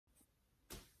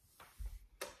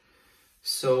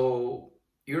So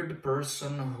you're the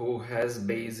person who has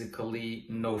basically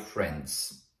no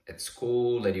friends at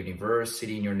school, at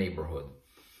university, in your neighborhood.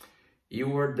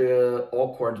 You are the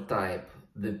awkward type,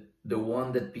 the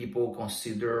one that people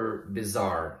consider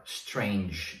bizarre,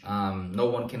 strange. No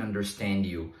one can understand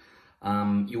you.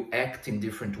 You act in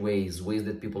different ways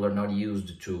that people are not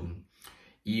used to.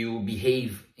 You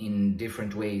behave in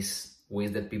different ways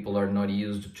that people are not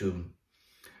used to.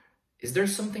 Is there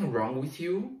something wrong with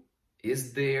you?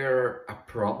 Is there a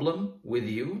problem with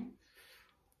you?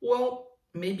 Well,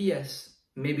 maybe yes.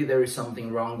 Maybe there is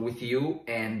something wrong with you,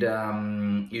 and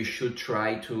you should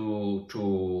try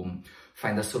to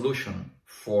find a solution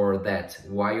for that.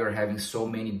 Why you're having so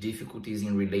many difficulties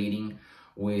in relating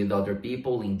with other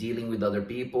people, in dealing with other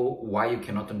people, why you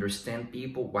cannot understand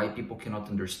people, why people cannot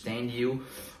understand you,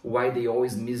 why they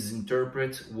always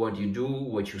misinterpret what you do,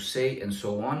 what you say, and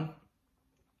so on.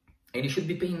 And you should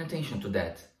be paying attention to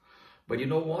that. But you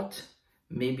know what?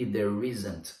 Maybe there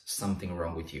isn't something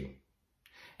wrong with you.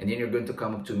 And then you're going to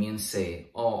come up to me and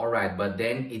say, oh, all right, but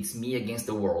then it's me against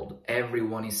the world.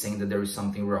 Everyone is saying that there is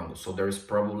something wrong, so there is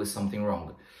probably something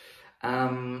wrong.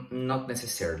 Not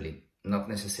necessarily, not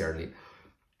necessarily.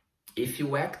 If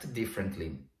you act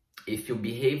differently, if you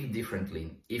behave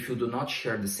differently, if you do not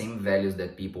share the same values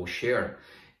that people share,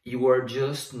 you are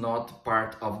just not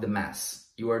part of the mass.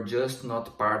 You are just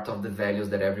not part of the values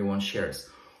that everyone shares.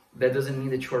 That doesn't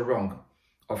mean that you are wrong.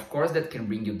 Of course, that can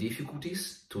bring you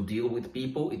difficulties to deal with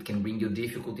people. It can bring you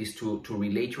difficulties to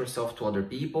relate yourself to other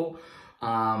people,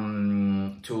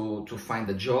 to find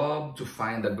a job, to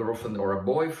find a girlfriend or a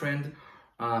boyfriend,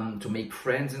 to make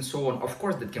friends and so on. Of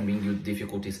course, that can bring you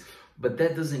difficulties, but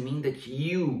that doesn't mean that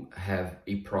you have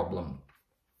a problem.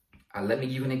 Let me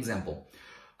give you an example.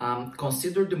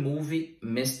 Consider the movie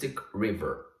Mystic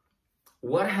River.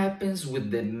 What happens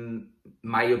with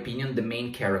my opinion, the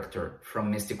main character from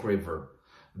Mystic River?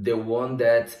 The one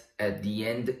that at the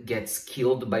end gets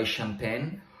killed by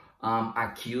Champagne,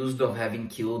 accused of having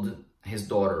killed his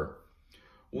daughter.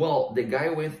 Well, the guy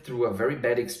went through a very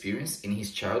bad experience in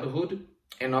his childhood,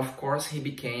 and of course he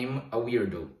became a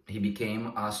weirdo. He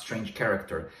became a strange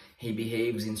character. He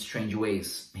behaves in strange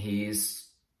ways. He is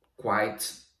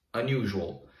quite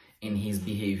unusual in his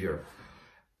behavior.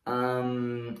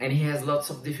 And he has lots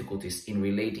of difficulties in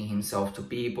relating himself to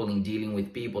people, in dealing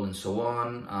with people and so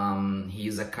on. He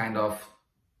is a kind of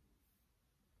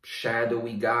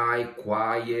shadowy guy,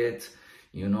 quiet,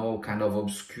 kind of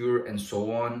obscure and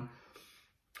so on.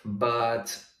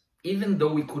 But even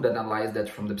though we could analyze that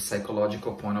from the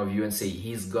psychological point of view and say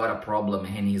he's got a problem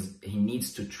and he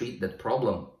needs to treat that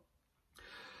problem,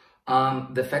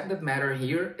 the fact that matter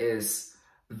here is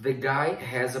the guy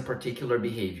has a particular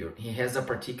behavior. He has a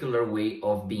particular way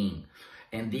of being.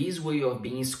 And this way of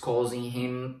being is causing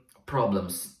him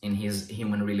problems in his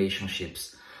human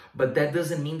relationships. But that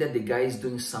doesn't mean that the guy is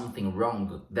doing something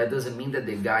wrong. That doesn't mean that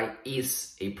the guy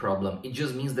is a problem. It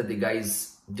just means that the guy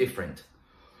is different.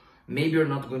 Maybe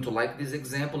you're not going to like this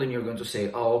example and you're going to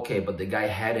say, oh, okay, but the guy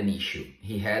had an issue.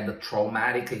 He had a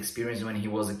traumatic experience when he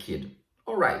was a kid.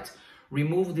 All right,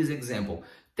 remove this example.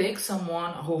 Take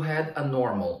someone who had a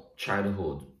normal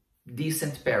childhood,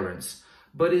 decent parents,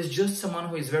 but is just someone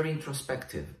who is very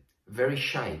introspective, very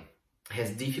shy,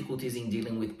 has difficulties in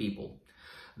dealing with people.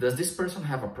 Does this person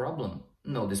have a problem?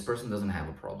 No, this person doesn't have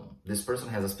a problem. This person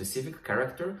has a specific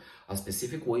character, a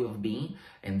specific way of being,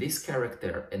 and this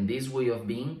character and this way of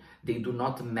being, they do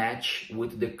not match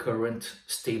with the current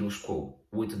status quo,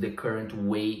 with the current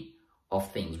way of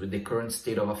things, with the current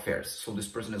state of affairs. So this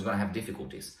person is going to have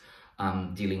difficulties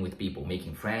dealing with people,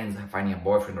 making friends, finding a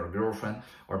boyfriend or girlfriend,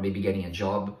 or maybe getting a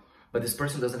job. But this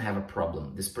person doesn't have a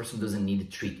problem. This person doesn't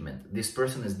need treatment. This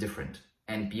person is different.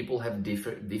 And people have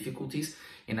difficulties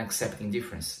in accepting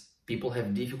difference. People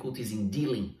have difficulties in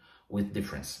dealing with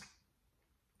difference.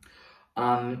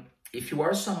 If you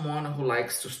are someone who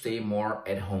likes to stay more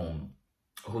at home,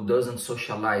 who doesn't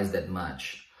socialize that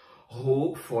much,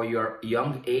 who for your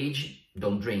young age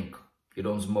don't drink, you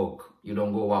don't smoke, you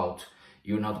don't go out,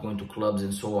 you're not going to clubs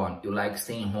and so on. You like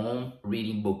staying home,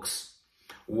 reading books,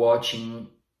 watching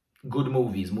good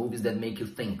movies, movies that make you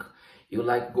think. You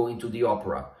like going to the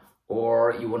opera,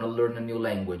 or you want to learn a new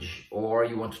language, or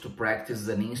you want to practice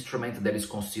an instrument that is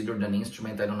considered an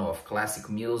instrument, I don't know, of classic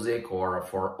music or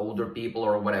for older people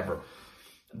or whatever.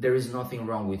 There is nothing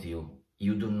wrong with you.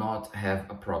 You do not have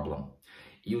a problem.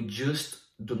 You just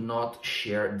do not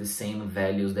share the same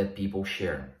values that people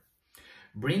share.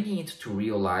 Bringing it to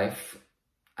real life,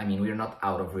 I mean, we're not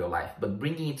out of real life, but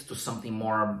bringing it to something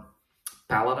more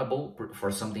palatable,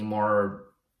 for something more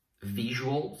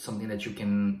visual, something that you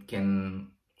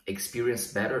can experience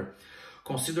better.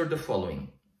 Consider the following.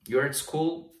 You're at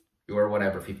school, you're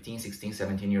whatever, 15, 16,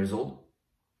 17 years old,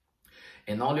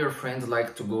 and all your friends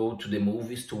like to go to the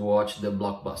movies to watch the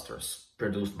blockbusters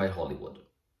produced by Hollywood.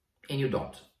 And you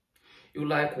don't. You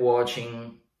like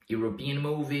watching European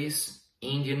movies,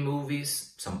 Indian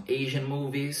movies, some Asian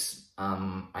movies,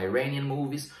 Iranian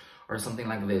movies, or something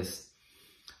like this.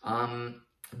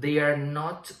 They are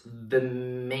not the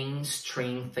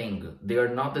mainstream thing. They are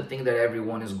not the thing that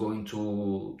everyone is going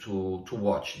to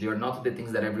watch. They are not the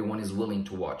things that everyone is willing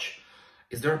to watch.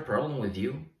 Is there a problem with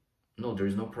you? No, there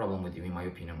is no problem with you, in my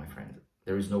opinion, my friend.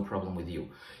 There is no problem with you.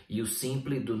 You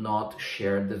simply do not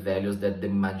share the values that the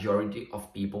majority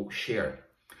of people share.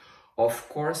 Of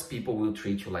course, people will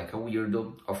treat you like a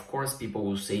weirdo. Of course, people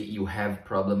will say you have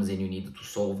problems and you need to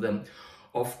solve them.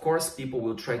 Of course, people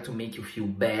will try to make you feel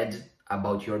bad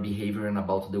about your behavior and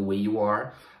about the way you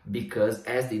are, because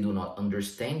as they do not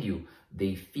understand you,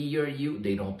 they fear you,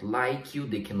 they don't like you,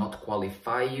 they cannot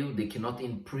qualify you, they cannot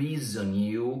imprison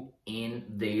you in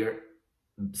their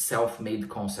self-made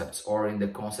concepts or in the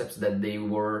concepts that they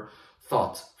were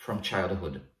taught from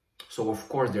childhood. So of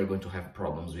course they're going to have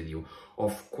problems with you.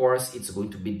 Of course it's going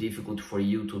to be difficult for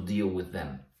you to deal with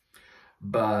them.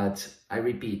 But I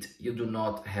repeat, you do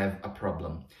not have a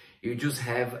problem. You just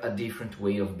have a different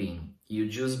way of being. You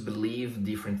just believe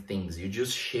different things. You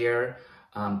just share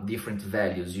different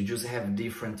values. You just have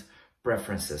different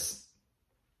preferences.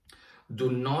 Do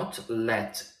not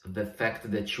let the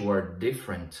fact that you are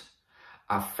different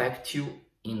affect you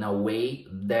in a way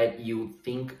that you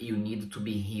think you need to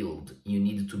be healed, you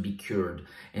need to be cured,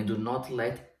 and do not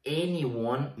let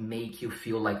anyone make you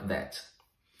feel like that.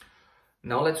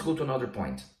 Now let's go to another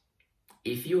point.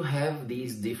 If you have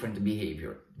these different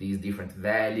behavior, these different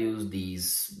values,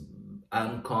 these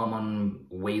uncommon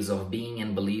ways of being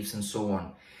and beliefs and so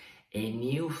on, and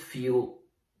you feel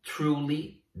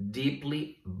truly,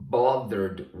 deeply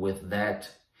bothered with that,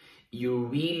 you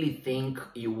really think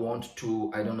you want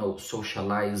to, I don't know,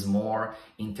 socialize more,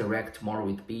 interact more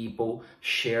with people,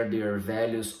 share their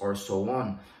values or so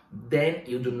on, then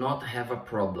you do not have a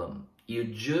problem. You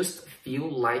just feel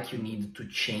like you need to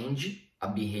change a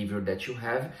behavior that you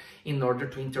have in order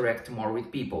to interact more with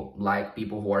people, like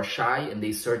people who are shy and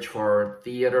they search for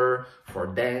theater, for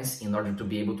dance in order to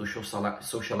be able to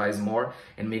socialize more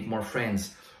and make more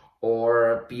friends,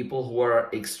 or people who are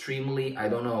extremely, I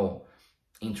don't know,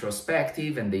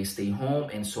 introspective and they stay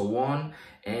home and so on,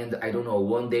 and I don't know,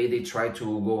 one day they try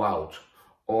to go out,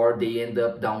 or they end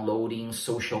up downloading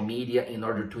social media in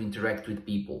order to interact with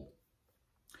people.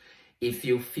 If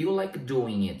you feel like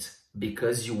doing it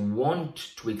because you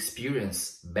want to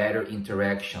experience better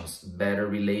interactions, better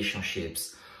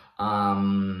relationships,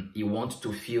 you want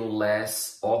to feel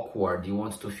less awkward, you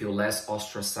want to feel less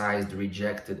ostracized,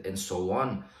 rejected, and so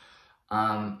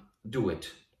on, do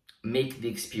it. Make the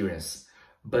experience.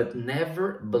 But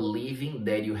never believing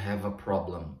that you have a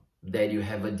problem, that you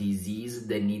have a disease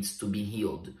that needs to be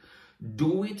healed.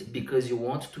 Do it because you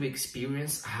want to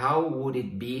experience how would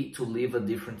it be to live a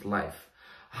different life.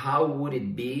 How would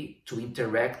it be to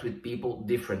interact with people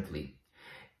differently?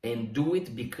 And do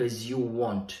it because you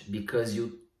want, because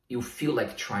you feel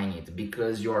like trying it,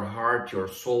 because your heart, your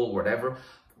soul, whatever,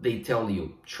 they tell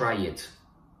you, try it.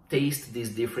 Taste this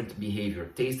different behavior,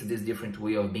 taste this different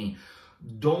way of being.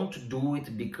 Don't do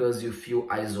it because you feel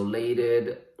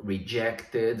isolated,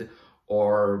 rejected,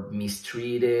 or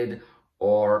mistreated,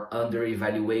 or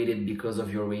under-evaluated because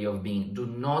of your way of being. Do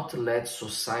not let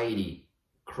society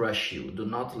crush you. Do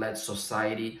not let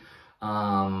society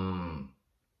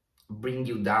bring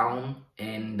you down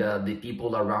and the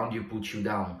people around you put you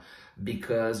down.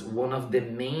 Because one of the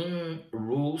main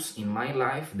rules in my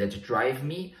life that drive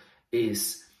me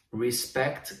is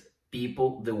respect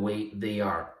people the way they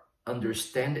are.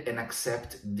 Understand and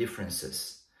accept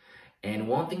differences. And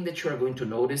one thing that you are going to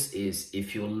notice is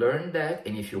if you learn that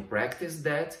and if you practice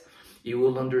that, you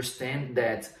will understand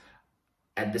that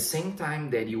at the same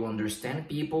time that you understand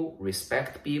people,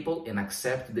 respect people, and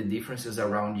accept the differences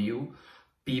around you,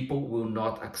 people will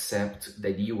not accept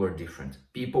that you are different.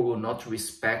 People will not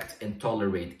respect and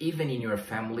tolerate, even in your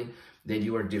family, that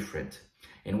you are different.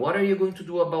 And what are you going to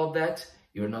do about that?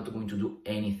 You're not going to do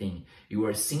anything. You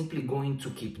are simply going to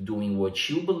keep doing what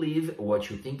you believe, what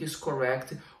you think is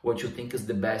correct, what you think is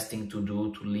the best thing to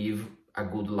do to live a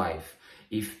good life.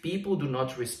 If people do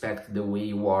not respect the way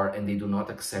you are and they do not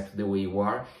accept the way you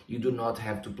are, you do not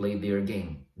have to play their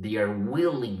game. They are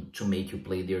willing to make you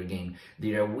play their game.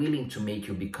 They are willing to make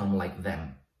you become like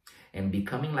them. And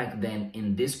becoming like them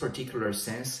in this particular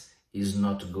sense is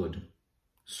not good.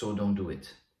 So don't do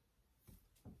it.